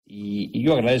y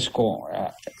yo agradezco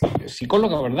a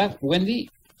psicóloga, ¿verdad, Wendy?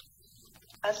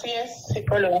 Así es,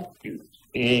 psicóloga.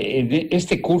 En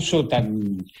este curso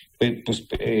tan,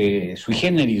 sui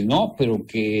generis, ¿no? Pero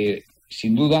que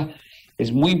sin duda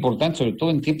es muy importante, sobre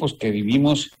todo en tiempos que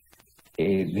vivimos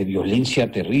de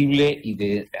violencia terrible y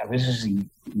de a veces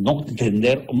no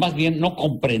entender, o más bien no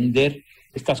comprender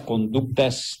estas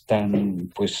conductas tan,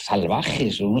 pues,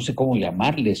 salvajes, o no sé cómo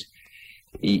llamarles.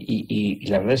 Y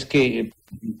la verdad es que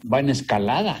va en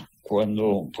escalada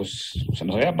cuando, pues, se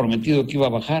nos había prometido que iba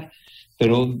a bajar,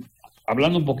 pero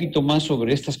hablando un poquito más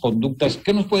sobre estas conductas,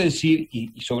 ¿qué nos puede decir y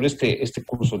sobre este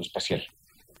curso de espacial?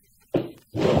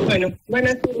 Bueno,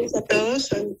 buenas tardes a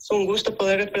todos. Es un gusto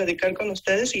poder platicar con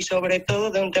ustedes y sobre todo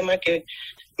de un tema que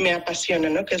me apasiona,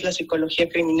 ¿no? Que es la psicología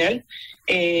criminal.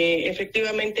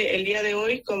 Efectivamente, el día de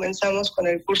hoy comenzamos con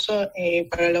el curso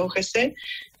para la UGC.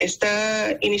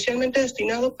 Está inicialmente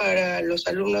destinado para los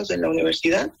alumnos de la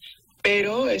universidad,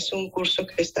 pero es un curso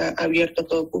que está abierto a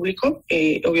todo público,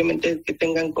 obviamente que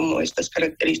tengan como estas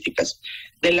características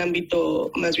del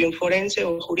ámbito más bien forense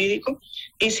o jurídico.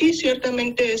 Y sí,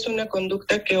 ciertamente es una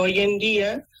conducta que hoy en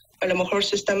día a lo mejor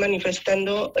se está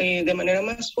manifestando de manera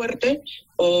más fuerte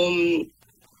o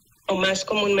más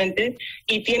comúnmente,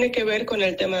 y tiene que ver con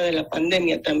el tema de la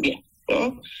pandemia también,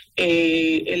 ¿no?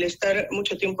 El estar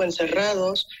mucho tiempo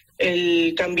encerrados,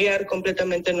 el cambiar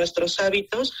completamente nuestros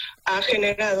hábitos ha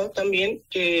generado también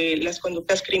que las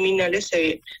conductas criminales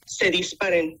se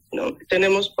disparen, ¿no?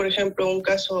 Tenemos, por ejemplo, un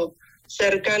caso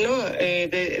cercano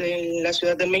de la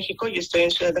Ciudad de México. Yo estoy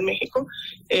en Ciudad de México.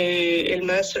 El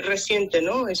más reciente,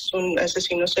 ¿no? Es un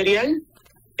asesino serial,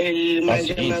 el mal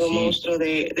llamado monstruo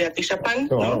de Atizapán,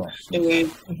 ¿no?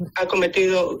 Ha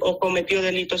cometido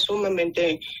delitos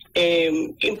sumamente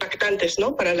impactantes,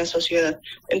 ¿no? Para la sociedad.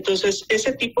 Entonces,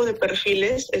 ese tipo de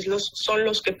perfiles son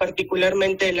los que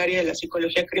particularmente el área de la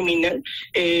psicología criminal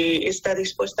está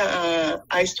dispuesta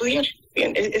a estudiar.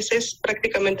 Bien, ese es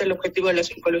prácticamente el objetivo de la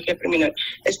psicología criminal,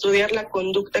 estudiar la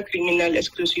conducta criminal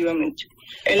exclusivamente.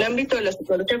 El ámbito de la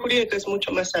psicología jurídica es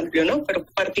mucho más amplio, ¿no? Pero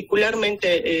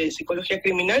particularmente psicología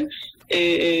criminal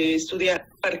estudia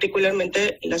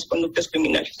particularmente las conductas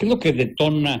criminales. ¿Qué es lo que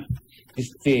detona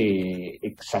este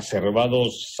exacerbado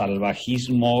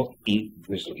salvajismo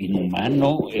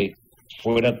inhumano,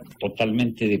 fuera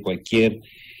totalmente de cualquier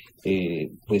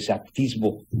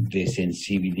atisbo de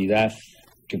sensibilidad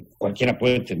que cualquiera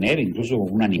puede tener, incluso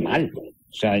un animal?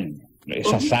 O sea,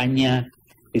 esa hazaña,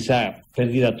 esa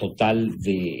pérdida total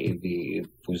de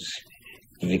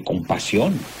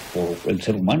compasión por el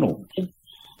ser humano.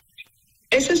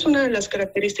 Esa es una de las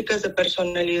características de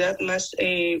personalidad más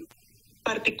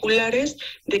particulares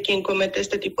de quien comete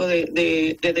este tipo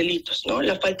de delitos, ¿no?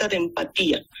 La falta de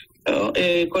empatía, ¿no?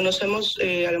 Conocemos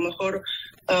a lo mejor,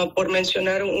 por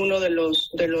mencionar uno de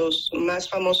los más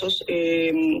famosos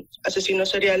asesinos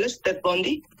seriales, Ted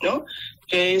Bundy, ¿no?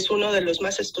 Que es uno de los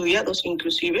más estudiados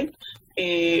inclusive,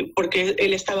 porque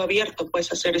él estaba abierto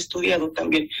pues a ser estudiado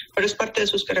también, pero es parte de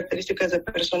sus características de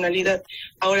personalidad.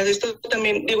 Ahora, de esto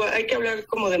también, digo, hay que hablar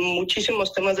como de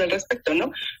muchísimos temas al respecto,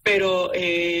 ¿no? Pero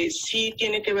sí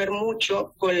tiene que ver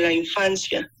mucho con la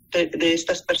infancia de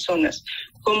estas personas,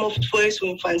 cómo fue su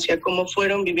infancia, cómo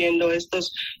fueron viviendo esta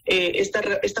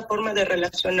forma de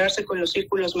relacionarse con los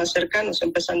círculos más cercanos,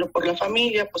 empezando por la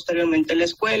familia, posteriormente la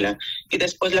escuela y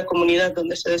después la comunidad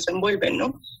donde se desenvuelven,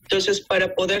 ¿no? Entonces,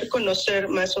 para poder conocer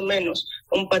más o menos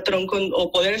un patrón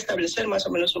o poder establecer más o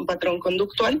menos un patrón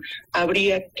conductual,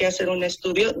 habría que hacer un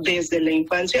estudio desde la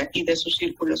infancia y de sus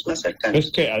círculos más cercanos.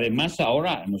 Es que además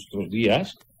ahora, en nuestros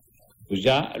días, pues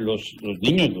ya los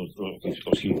niños,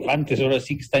 los infantes ahora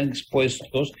sí que están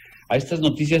expuestos a estas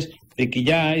noticias de que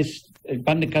ya es el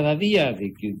pan de cada día,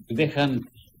 de que dejan,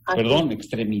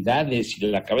 extremidades y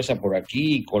la cabeza por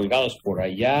aquí, colgados por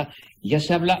allá, y ya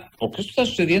se habla, porque esto está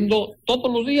sucediendo todos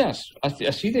los días,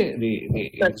 así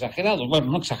de exagerados. Bueno,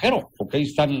 no exagero, porque ahí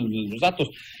están los datos.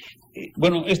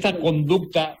 Bueno, esta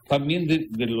conducta también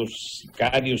de los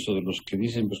sicarios o de los que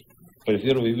dicen, pues,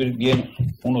 prefiero vivir bien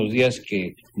unos días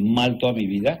que mal toda mi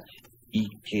vida, y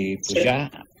que pues ya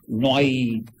no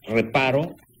hay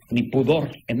reparo ni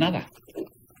pudor en nada.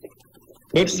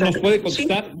 ¿Nos puede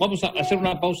contestar? Sí. Vamos a hacer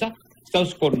una pausa.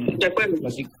 Estamos con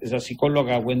la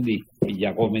psicóloga Wendy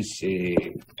Villagómez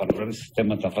para hablar de este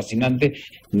tema tan fascinante.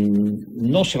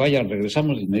 No se vayan,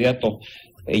 regresamos de inmediato.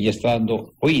 Ella está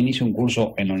dando, hoy inicia un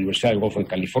curso en la Universidad del Golfo de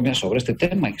California sobre este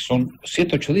tema, que son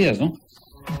 7 u 8 días, ¿no?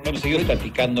 Bueno, seguimos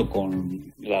platicando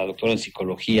con la doctora en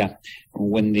psicología,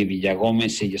 Wendy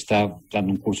Villagómez. Ella está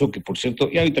dando un curso que, por cierto,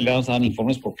 y ahorita le vamos a dar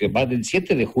informes porque va del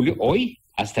 7 de julio, hoy,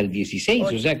 hasta el 16.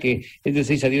 O sea que es de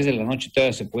 6 a 10 de la noche,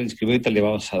 todavía se puede inscribir. Ahorita le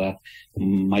vamos a dar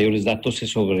mayores datos.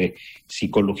 Es sobre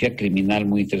psicología criminal,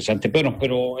 muy interesante. Bueno,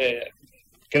 pero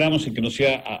quedamos en que nos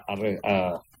iba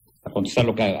a contestar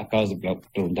lo que acabas de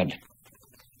preguntarle.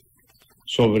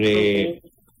 Sobre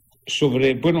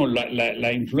bueno,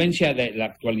 la influencia de la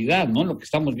actualidad, ¿no? Lo que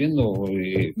estamos viendo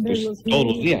pues todos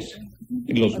los días.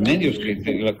 Los medios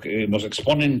que nos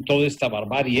exponen toda esta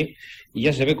barbarie y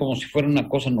ya se ve como si fuera una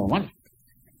cosa normal.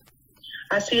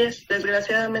 Así es,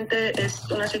 desgraciadamente es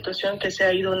una situación que se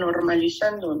ha ido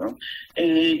normalizando, ¿no?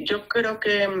 Yo creo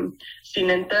que sin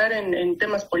entrar en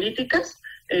temas políticos,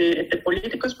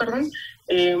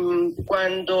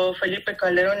 cuando Felipe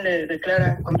Calderón le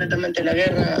declara completamente la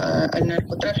guerra al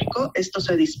narcotráfico, esto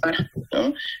se dispara,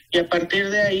 ¿no? Y a partir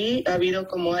de ahí ha habido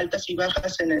como altas y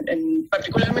bajas,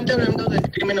 particularmente hablando del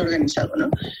crimen organizado,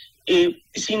 ¿no?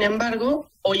 Sin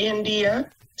embargo, hoy en día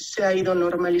se ha ido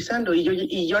normalizando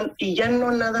y ya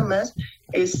no nada más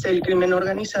es el crimen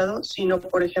organizado, sino,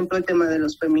 por ejemplo, el tema de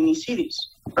los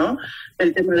feminicidios, ¿no?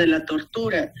 El tema de la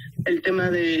tortura, el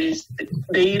tema de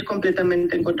ir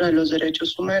completamente en contra de los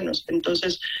derechos humanos.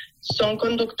 Entonces, son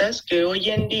conductas que hoy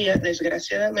en día,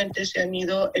 desgraciadamente, se han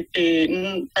ido,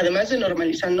 además de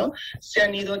normalizando, se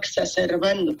han ido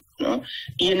exacerbando, ¿no?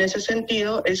 Y en ese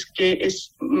sentido es que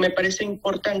me parece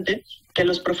importante que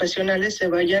los profesionales se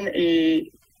vayan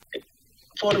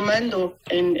formando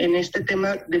en este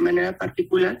tema de manera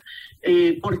particular,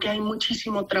 porque hay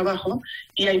muchísimo trabajo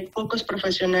y hay pocos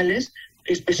profesionales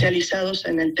especializados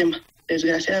en el tema,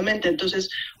 desgraciadamente. Entonces,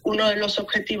 uno de los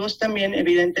objetivos también,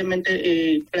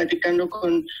 evidentemente, platicando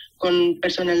con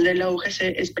personal de la UGC,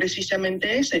 es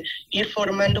precisamente ese, ir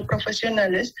formando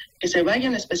profesionales que se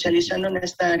vayan especializando en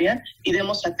esta área y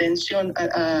demos atención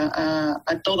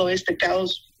a todo este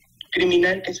caos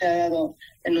criminal que se ha dado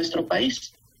en nuestro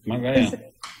país.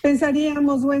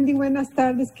 Pensaríamos, Wendy, buenas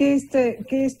tardes, que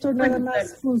esto nada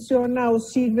más funciona o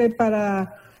sirve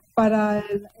para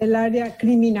el área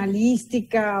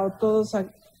criminalística o todos,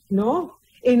 ¿no?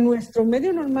 En nuestro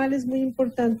medio normal es muy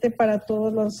importante para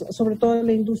todos sobre todo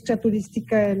la industria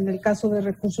turística, en el caso de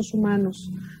recursos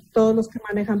humanos, todos los que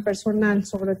manejan personal,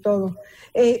 sobre todo.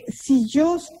 Si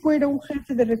yo fuera un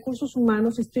jefe de recursos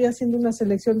humanos y estoy haciendo una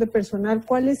selección de personal,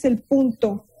 ¿cuál es el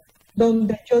punto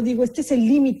donde yo digo, este es el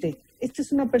límite, esta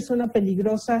es una persona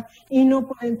peligrosa y no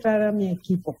puede entrar a mi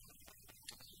equipo?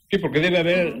 Sí, porque debe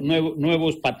haber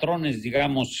nuevos patrones,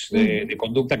 digamos, de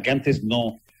conducta que antes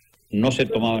no se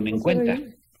tomaban en cuenta.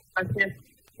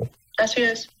 Así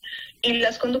es. Y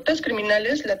las conductas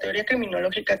criminales, la teoría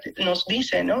criminológica nos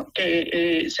dice, ¿no?,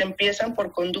 que se empiezan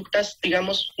por conductas,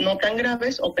 digamos, no tan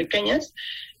graves o pequeñas,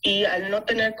 y al no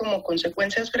tener como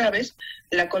consecuencias graves,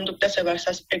 la conducta se va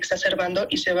exacerbando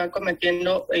y se va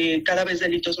cometiendo cada vez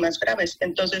delitos más graves.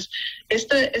 Entonces,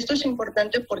 esto es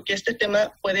importante porque este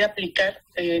tema puede aplicar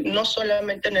no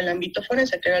solamente en el ámbito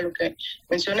forense, que era lo que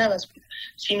mencionabas,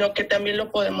 sino que también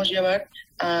lo podemos llevar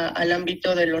al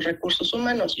ámbito de los recursos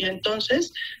humanos. Y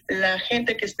entonces, la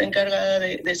gente que está encargada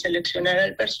de seleccionar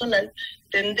al personal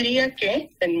tendría que,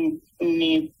 en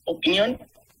mi opinión,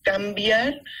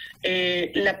 cambiar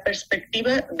la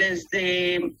perspectiva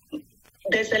desde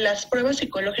las pruebas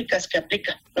psicológicas que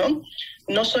aplica, ¿no?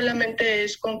 No solamente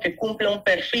es con que cumpla un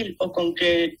perfil o con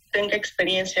que tenga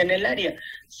experiencia en el área,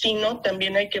 sino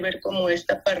también hay que ver como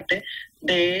esta parte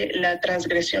de la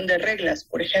transgresión de reglas,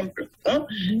 por ejemplo, ¿no?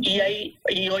 Y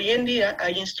hoy en día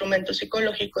hay instrumentos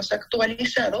psicológicos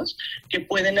actualizados que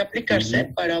pueden aplicarse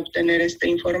para obtener esta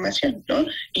información, ¿no?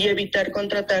 Y evitar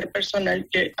contratar personal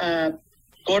que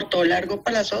corto o largo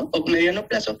plazo o mediano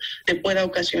plazo te pueda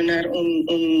ocasionar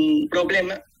un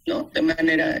problema, ¿no? De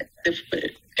manera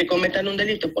que cometan un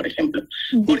delito, por ejemplo.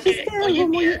 Porque hoy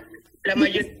en día la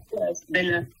mayoría de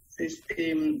las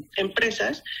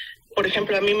empresas, por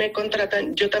ejemplo, a mí me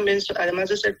contratan, yo también, además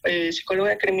de ser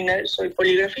psicóloga criminal, soy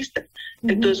poligrafista.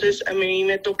 Entonces, a mí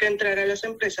me toca entrar a las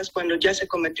empresas cuando ya se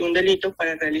cometió un delito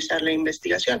para realizar la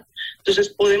investigación. Entonces,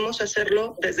 podemos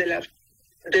hacerlo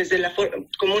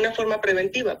como una forma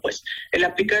preventiva, pues, el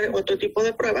aplicar otro tipo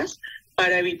de pruebas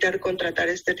para evitar contratar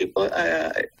este tipo de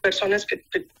personas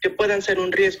que puedan ser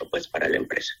un riesgo, pues, para la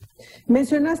empresa.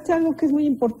 Mencionaste algo que es muy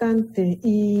importante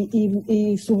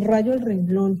y subrayo el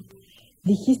renglón.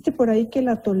 Dijiste por ahí que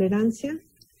la tolerancia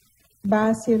va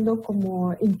haciendo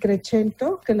como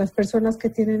increchento, que las personas que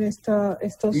tienen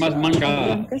estos... Más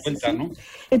manga cuenta, ¿no?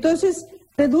 Entonces,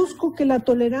 deduzco que la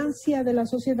tolerancia de la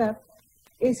sociedad,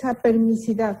 esa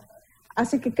permisidad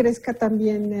hace que crezca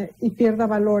también y pierda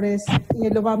valores y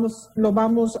lo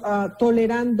vamos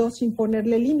tolerando sin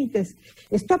ponerle límites.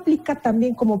 Esto aplica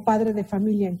también como padre de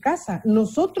familia en casa.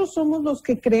 Nosotros somos los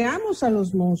que creamos a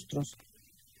los monstruos.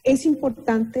 Es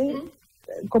importante,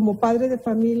 como padre de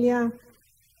familia,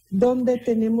 dónde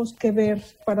tenemos que ver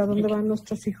para dónde van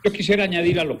nuestros hijos. Yo quisiera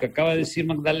añadir a lo que acaba de decir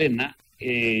Magdalena,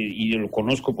 y yo lo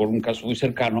conozco por un caso muy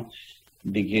cercano,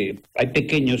 de que hay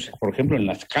pequeños, por ejemplo, en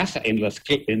las casas, en los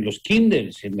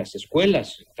kinders, en las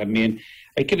escuelas también.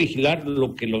 Hay que vigilar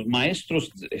lo que los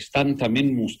maestros están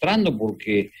también mostrando,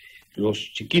 porque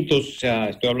los chiquitos, o sea,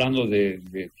 estoy hablando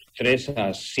de 3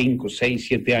 a 5, 6,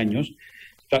 7 años,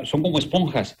 son como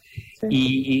esponjas.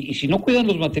 Sí. Y si no cuidan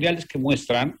los materiales que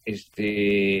muestran,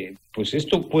 pues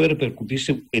esto puede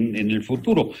repercutirse en el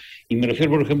futuro. Y me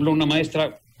refiero, por ejemplo, a una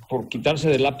maestra, por quitarse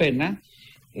de la pena,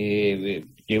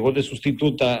 llegó de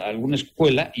sustituta a alguna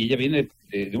escuela, y ella viene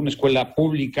de una escuela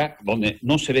pública donde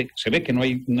no se ve que no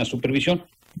hay una supervisión.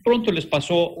 Pronto les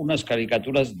pasó unas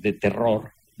caricaturas de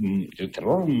terror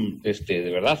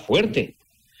de verdad fuerte,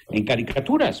 en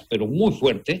caricaturas, pero muy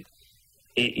fuerte.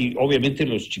 Y obviamente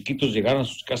los chiquitos llegaron a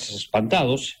sus casas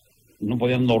espantados, no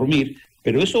podían dormir,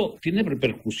 pero eso tiene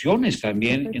repercusiones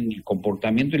también en el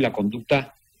comportamiento y la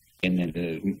conducta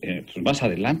pues más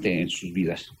adelante en sus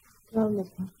vidas.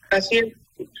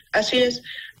 Así es.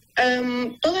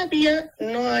 Todavía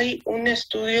no hay un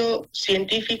estudio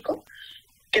científico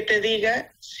que te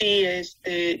diga si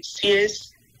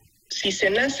se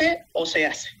nace o se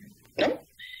hace, ¿no?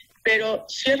 Pero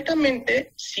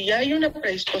ciertamente, si hay una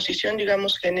predisposición,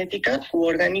 digamos, genética u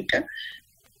orgánica,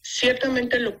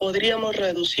 ciertamente lo podríamos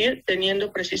reducir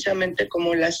teniendo precisamente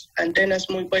como las antenas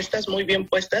muy bien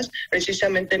puestas,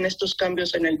 precisamente en estos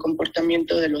cambios en el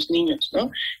comportamiento de los niños, ¿no?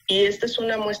 Y esta es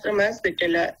una muestra más de que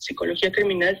la psicología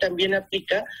criminal también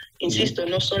aplica, insisto,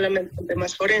 no solamente en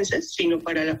temas forenses, sino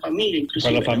para la familia,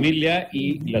 inclusive. Para la familia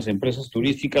y las empresas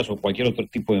turísticas o cualquier otro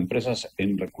tipo de empresas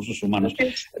en recursos humanos.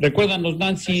 Recuérdanos,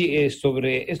 Nancy,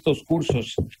 sobre estos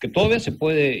cursos, que todavía se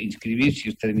puede inscribir si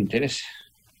usted le interesa.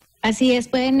 Así es,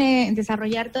 pueden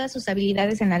desarrollar todas sus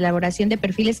habilidades en la elaboración de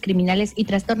perfiles criminales y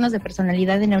trastornos de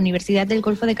personalidad en la Universidad del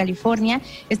Golfo de California,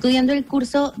 estudiando el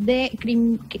curso de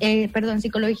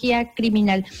Psicología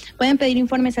Criminal. Pueden pedir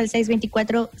informes al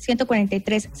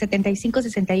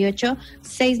 624-143-7568,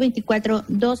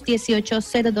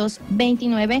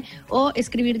 624-218-0229 o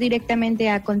escribir directamente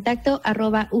a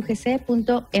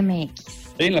contacto@ugc.mx.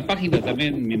 En la página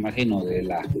también, me imagino, de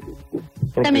la...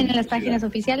 También en las páginas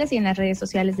oficiales y en las redes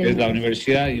sociales de la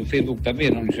universidad, y en Facebook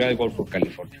también, la Universidad de Golfo,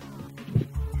 California.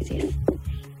 Así es.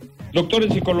 Doctor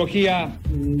en psicología,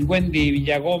 Wendy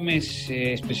Villagómez,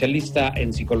 especialista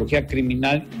en psicología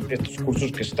criminal, de estos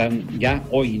cursos que están ya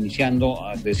hoy iniciando,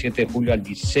 de 7 de julio al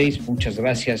 16. Muchas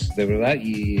gracias, de verdad,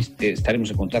 y estaremos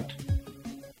en contacto.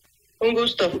 Un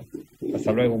gusto.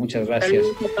 Hasta luego, muchas gracias.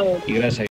 Y gracias.